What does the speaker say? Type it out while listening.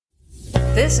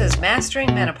This is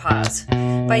Mastering Menopause.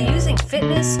 By using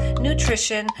fitness,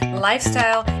 nutrition,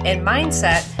 lifestyle, and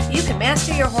mindset, you can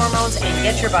master your hormones and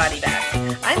get your body back.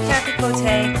 I'm Kathy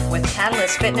Cote with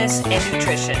Catalyst Fitness and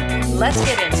Nutrition. Let's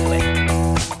get into it.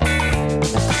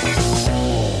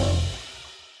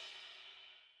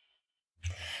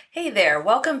 Hey there,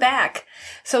 welcome back.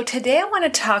 So today I want to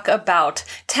talk about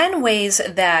 10 ways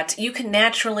that you can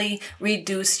naturally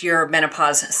reduce your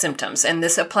menopause symptoms. And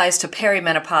this applies to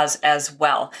perimenopause as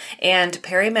well. And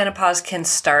perimenopause can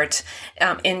start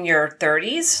in your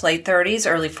 30s, late 30s,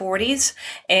 early 40s.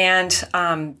 And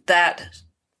that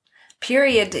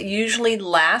period usually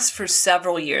lasts for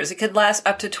several years. It could last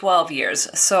up to 12 years.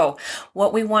 So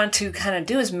what we want to kind of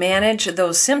do is manage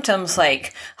those symptoms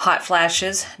like hot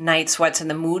flashes, night sweats, and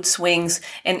the mood swings,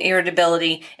 and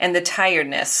irritability, and the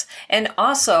tiredness. And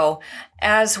also,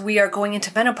 as we are going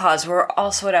into menopause, we're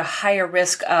also at a higher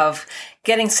risk of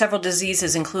getting several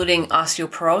diseases, including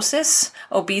osteoporosis,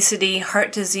 obesity,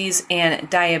 heart disease, and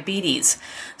diabetes.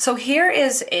 So here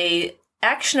is a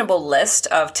actionable list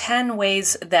of 10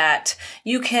 ways that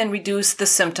you can reduce the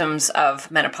symptoms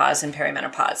of menopause and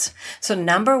perimenopause. So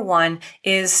number 1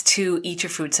 is to eat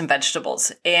your fruits and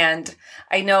vegetables. And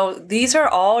I know these are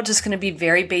all just going to be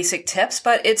very basic tips,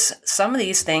 but it's some of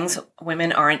these things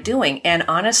women aren't doing. And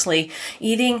honestly,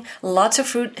 eating lots of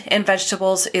fruit and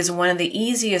vegetables is one of the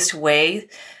easiest ways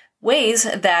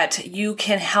that you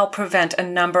can help prevent a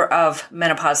number of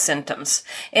menopause symptoms.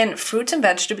 And fruits and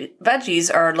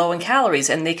veggies are low in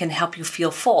calories and they can help you feel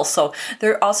full. So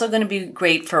they're also going to be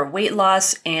great for weight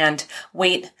loss and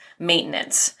weight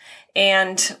maintenance.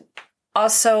 And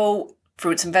also,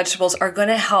 fruits and vegetables are going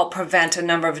to help prevent a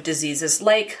number of diseases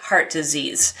like heart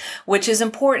disease, which is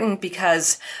important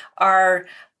because our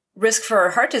risk for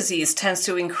heart disease tends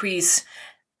to increase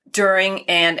during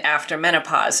and after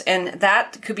menopause. And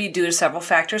that could be due to several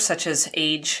factors such as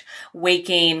age, weight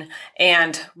gain,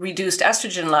 and reduced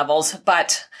estrogen levels.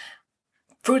 But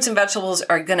fruits and vegetables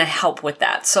are going to help with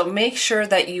that. So make sure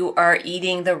that you are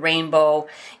eating the rainbow,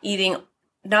 eating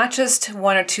not just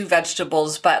 1 or 2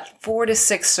 vegetables, but 4 to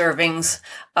 6 servings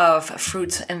of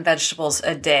fruits and vegetables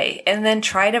a day. And then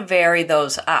try to vary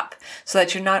those up so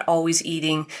that you're not always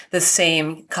eating the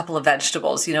same couple of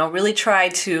vegetables. Really try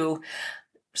to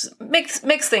mix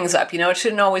things up. It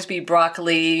shouldn't always be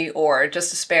broccoli or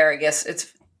just asparagus.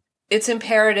 It's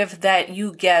imperative that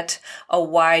you get a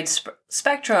wide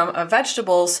spectrum of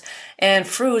vegetables and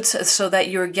fruits so that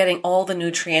you're getting all the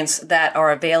nutrients that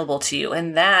are available to you.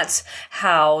 And that's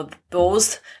how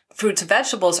those fruits and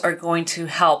vegetables are going to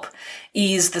help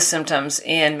ease the symptoms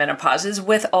in menopause, is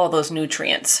with all those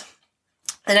nutrients.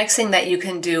 The next thing that you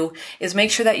can do is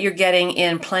make sure that you're getting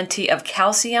in plenty of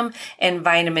calcium and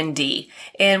vitamin D.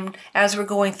 And as we're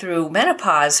going through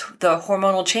menopause, the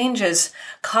hormonal changes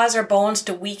cause our bones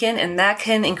to weaken, and that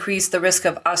can increase the risk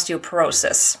of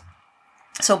osteoporosis.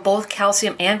 So both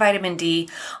calcium and vitamin D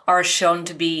are shown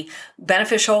to be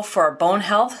beneficial for bone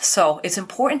health. So it's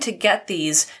important to get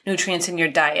these nutrients in your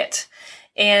diet.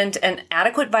 And an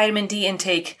adequate vitamin D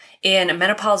intake in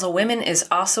menopausal women is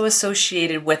also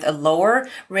associated with a lower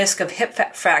risk of hip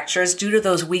fractures due to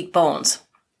those weak bones.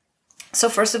 So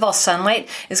first of all, sunlight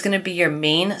is going to be your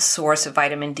main source of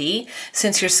vitamin D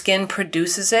since your skin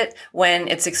produces it when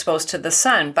it's exposed to the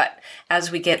sun. But as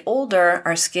we get older,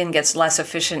 our skin gets less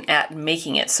efficient at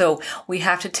making it. So we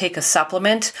have to take a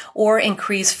supplement or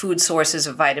increase food sources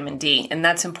of vitamin D, and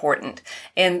that's important.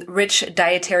 And rich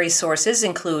dietary sources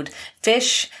include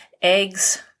fish,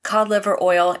 eggs, cod liver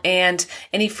oil, and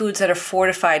any foods that are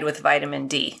fortified with vitamin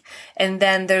D. And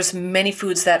then there's many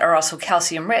foods that are also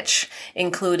calcium rich,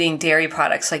 including dairy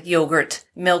products like yogurt,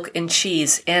 milk, and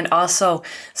cheese, and also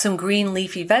some green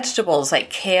leafy vegetables like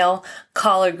kale,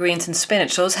 collard greens, and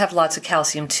spinach. Those have lots of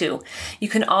calcium too. You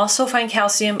can also find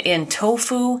calcium in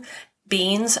tofu,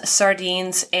 beans,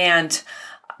 sardines, and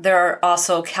there are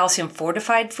also calcium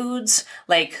fortified foods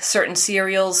like certain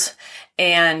cereals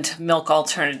and milk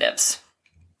alternatives.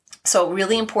 So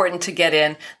really important to get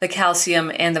in the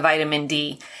calcium and the vitamin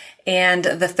D. And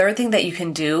the third thing that you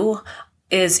can do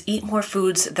is eat more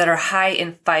foods that are high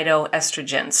in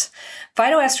phytoestrogens.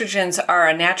 Phytoestrogens are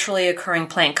a naturally occurring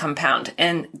plant compound,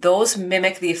 and those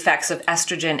mimic the effects of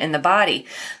estrogen in the body.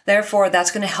 Therefore,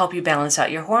 that's going to help you balance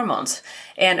out your hormones.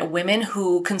 And women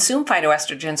who consume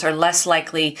phytoestrogens are less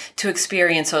likely to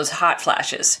experience those hot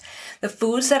flashes. The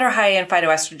foods that are high in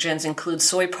phytoestrogens include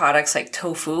soy products like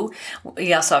tofu.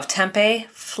 We also have tempeh,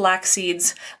 flax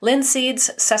seeds,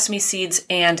 linseeds, sesame seeds,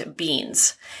 and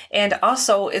beans. And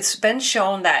also, it's been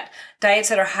shown that diets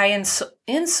that are high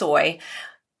in soy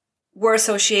were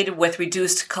associated with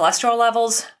reduced cholesterol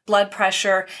levels, blood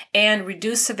pressure, and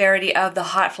reduced severity of the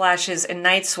hot flashes and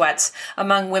night sweats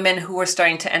among women who were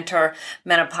starting to enter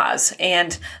menopause.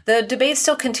 And the debate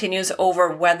still continues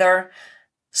over whether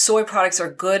soy products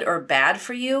are good or bad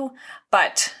for you,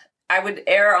 but I would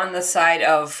err on the side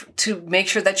of to make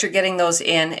sure that you're getting those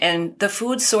in. And the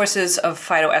food sources of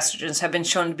phytoestrogens have been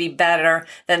shown to be better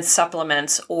than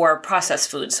supplements or processed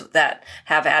foods that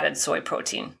have added soy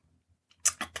protein.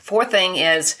 Fourth thing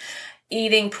is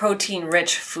eating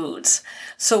protein-rich foods.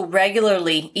 So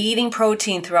regularly eating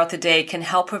protein throughout the day can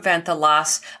help prevent the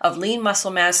loss of lean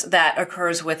muscle mass that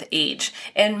occurs with age.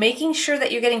 And making sure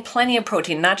that you're getting plenty of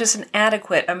protein, not just an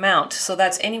adequate amount. So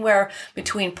that's anywhere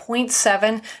between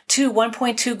 0.7 to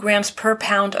 1.2 grams per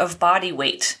pound of body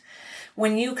weight.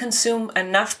 When you consume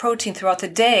enough protein throughout the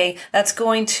day, that's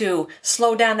going to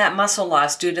slow down that muscle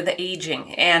loss due to the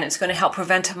aging, and it's going to help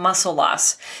prevent muscle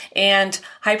loss. And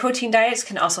high protein diets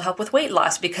can also help with weight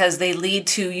loss because they lead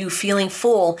to you feeling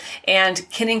full and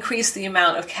can increase the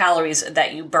amount of calories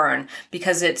that you burn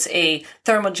because has a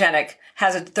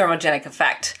thermogenic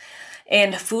effect.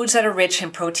 And foods that are rich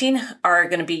in protein are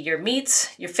going to be your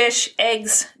meats, your fish,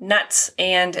 eggs, nuts,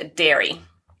 and dairy.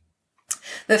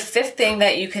 The fifth thing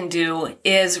that you can do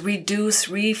is reduce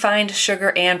refined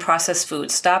sugar and processed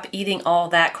foods. Stop eating all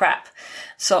that crap.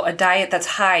 So a diet that's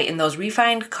high in those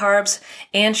refined carbs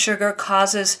and sugar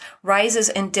causes rises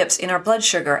and dips in our blood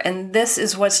sugar. And this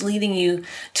is what's leading you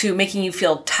to making you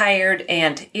feel tired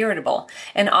and irritable.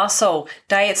 And also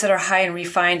diets that are high in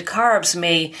refined carbs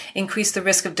may increase the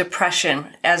risk of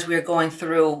depression as we're going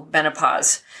through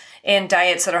menopause. And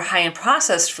diets that are high in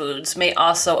processed foods may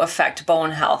also affect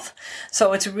bone health.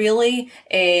 So it's really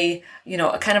a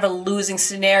kind of a losing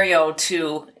scenario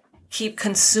to keep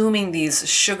consuming these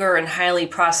sugar and highly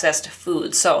processed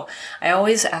foods. So I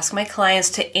always ask my clients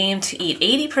to aim to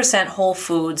eat 80% whole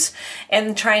foods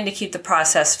and trying to keep the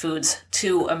processed foods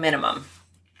to a minimum.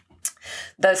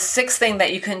 The sixth thing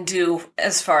that you can do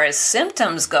as far as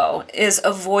symptoms go is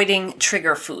avoiding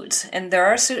trigger foods. And there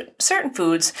are certain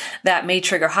foods that may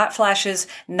trigger hot flashes,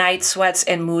 night sweats,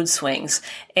 and mood swings.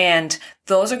 And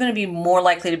those are going to be more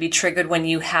likely to be triggered when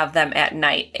you have them at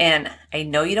night. And I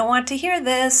know you don't want to hear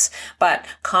this, but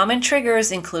common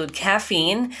triggers include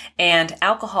caffeine and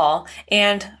alcohol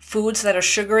and foods that are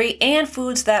sugary and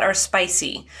foods that are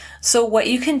spicy. So what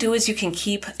you can do is you can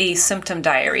keep a symptom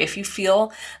diary. If you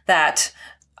feel that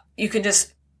you can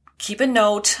just keep a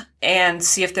note and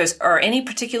see if are any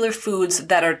particular foods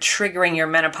that are triggering your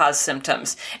menopause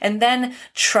symptoms. And then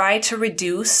try to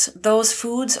reduce those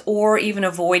foods or even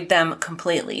avoid them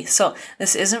completely. So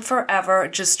this isn't forever.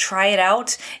 Just try it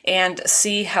out and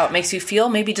see how it makes you feel.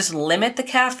 Maybe just limit the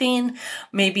caffeine,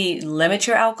 maybe limit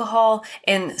your alcohol,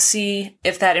 and see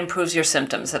if that improves your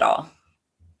symptoms at all.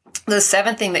 The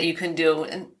seventh thing that you can do,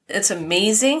 and it's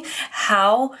amazing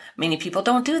how many people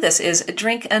don't do this, is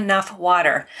drink enough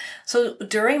water. So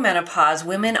during menopause,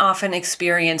 women often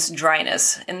experience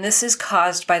dryness, and this is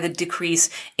caused by the decrease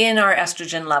in our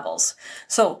estrogen levels.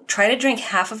 So try to drink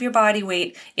half of your body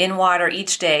weight in water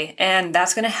each day, and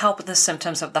that's going to help with the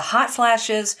symptoms of the hot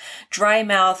flashes, dry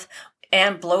mouth,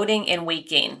 and bloating and weight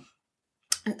gain.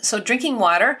 So drinking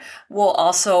water will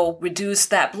also reduce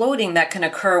that bloating that can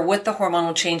occur with the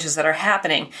hormonal changes that are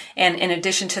happening. And in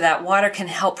addition to that, water can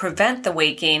help prevent the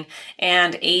weight gain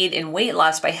and aid in weight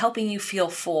loss by helping you feel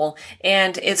full.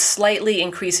 And it slightly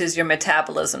increases your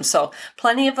metabolism. So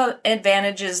plenty of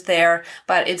advantages there,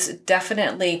 but it's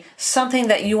definitely something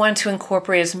that you want to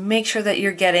incorporate is make sure that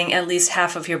you're getting at least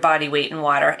half of your body weight in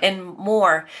water and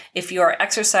more if you are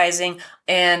exercising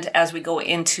and as we go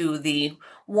into the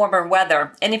warmer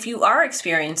weather. And if you are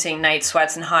experiencing night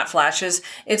sweats and hot flashes,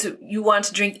 you want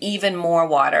to drink even more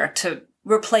water to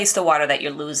replace the water that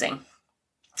you're losing.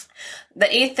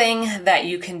 The eighth thing that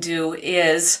you can do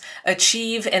is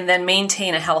achieve and then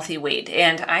maintain a healthy weight.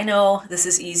 And I know this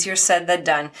is easier said than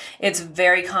done. It's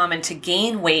very common to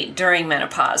gain weight during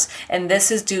menopause. And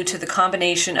this is due to the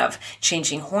combination of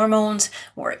changing hormones,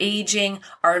 or aging,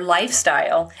 our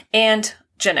lifestyle, and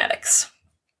genetics.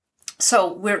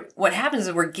 So what happens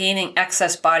is we're gaining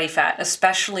excess body fat,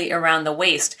 especially around the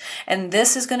waist. And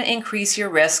this is going to increase your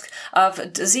risk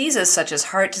of diseases such as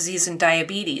heart disease and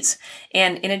diabetes.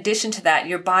 And in addition to that,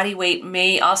 your body weight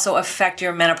may also affect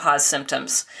your menopause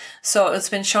symptoms. So it's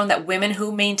been shown that women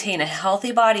who maintain a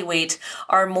healthy body weight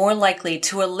are more likely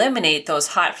to eliminate those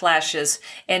hot flashes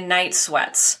and night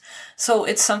sweats. So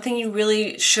it's something you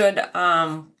really should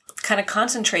kind of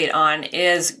concentrate on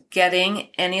is getting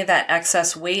any of that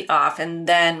excess weight off and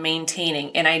then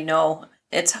maintaining. And I know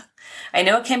I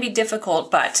know it can be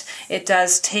difficult, but it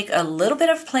does take a little bit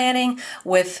of planning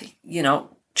with,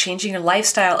 changing your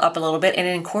lifestyle up a little bit and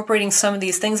incorporating some of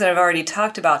these things that I've already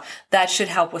talked about. That should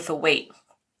help with the weight.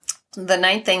 The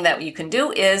ninth thing that you can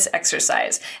do is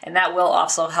exercise, and that will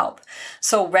also help.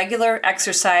 So regular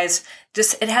exercise,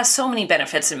 it has so many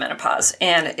benefits in menopause,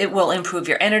 and it will improve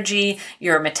your energy,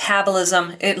 your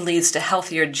metabolism. It leads to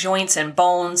healthier joints and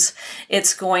bones.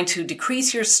 It's going to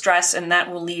decrease your stress, and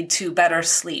that will lead to better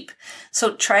sleep.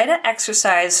 So try to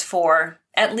exercise for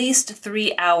at least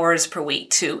 3 hours per week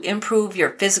to improve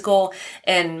your physical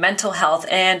and mental health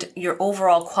and your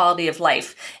overall quality of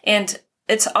life. And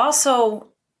it's also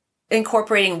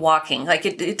incorporating walking. Like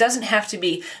it doesn't have to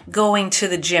be going to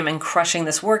the gym and crushing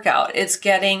this workout. It's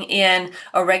getting in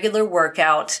a regular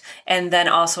workout and then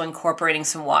also incorporating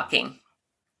some walking.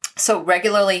 So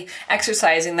regularly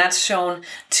exercising, that's shown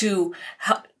to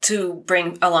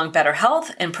bring along better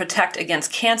health and protect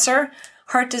against cancer,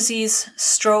 heart disease,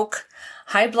 stroke,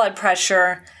 high blood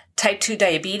pressure, type 2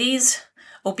 diabetes,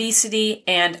 obesity,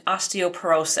 and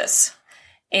osteoporosis.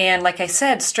 And like I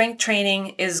said, strength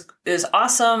training is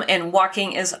awesome, and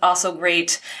walking is also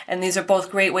great. And these are both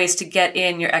great ways to get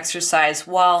in your exercise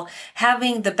while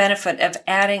having the benefit of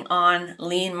adding on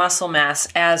lean muscle mass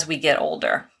as we get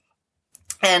older.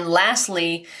 And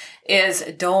lastly is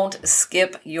don't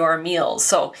skip your meals.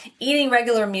 So eating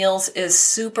regular meals is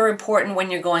super important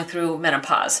when you're going through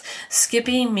menopause.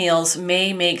 Skipping meals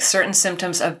may make certain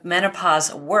symptoms of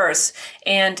menopause worse,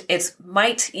 and it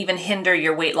might even hinder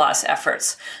your weight loss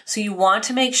efforts. So you want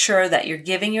to make sure that you're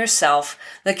giving yourself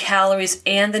the calories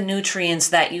and the nutrients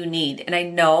that you need. And I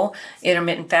know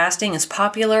intermittent fasting is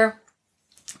popular.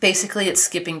 Basically, it's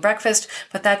skipping breakfast,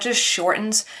 but that just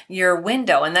shortens your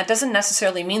window. And that doesn't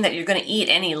necessarily mean that you're going to eat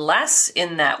any less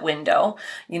in that window,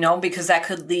 because that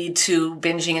could lead to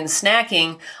binging and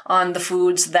snacking on the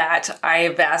foods that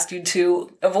I've asked you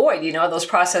to avoid, those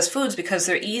processed foods, because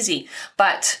they're easy.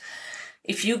 But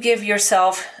if you give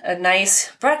yourself a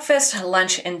nice breakfast,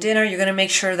 lunch, and dinner, you're going to make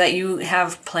sure that you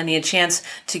have plenty of chance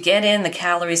to get in the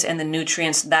calories and the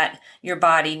nutrients that your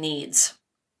body needs.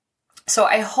 So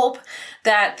I hope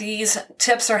that these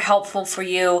tips are helpful for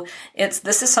you.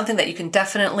 This is something that you can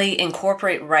definitely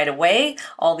incorporate right away.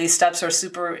 All these steps are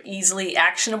super easily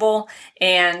actionable,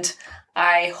 and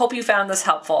I hope you found this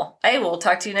helpful. I will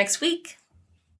talk to you next week.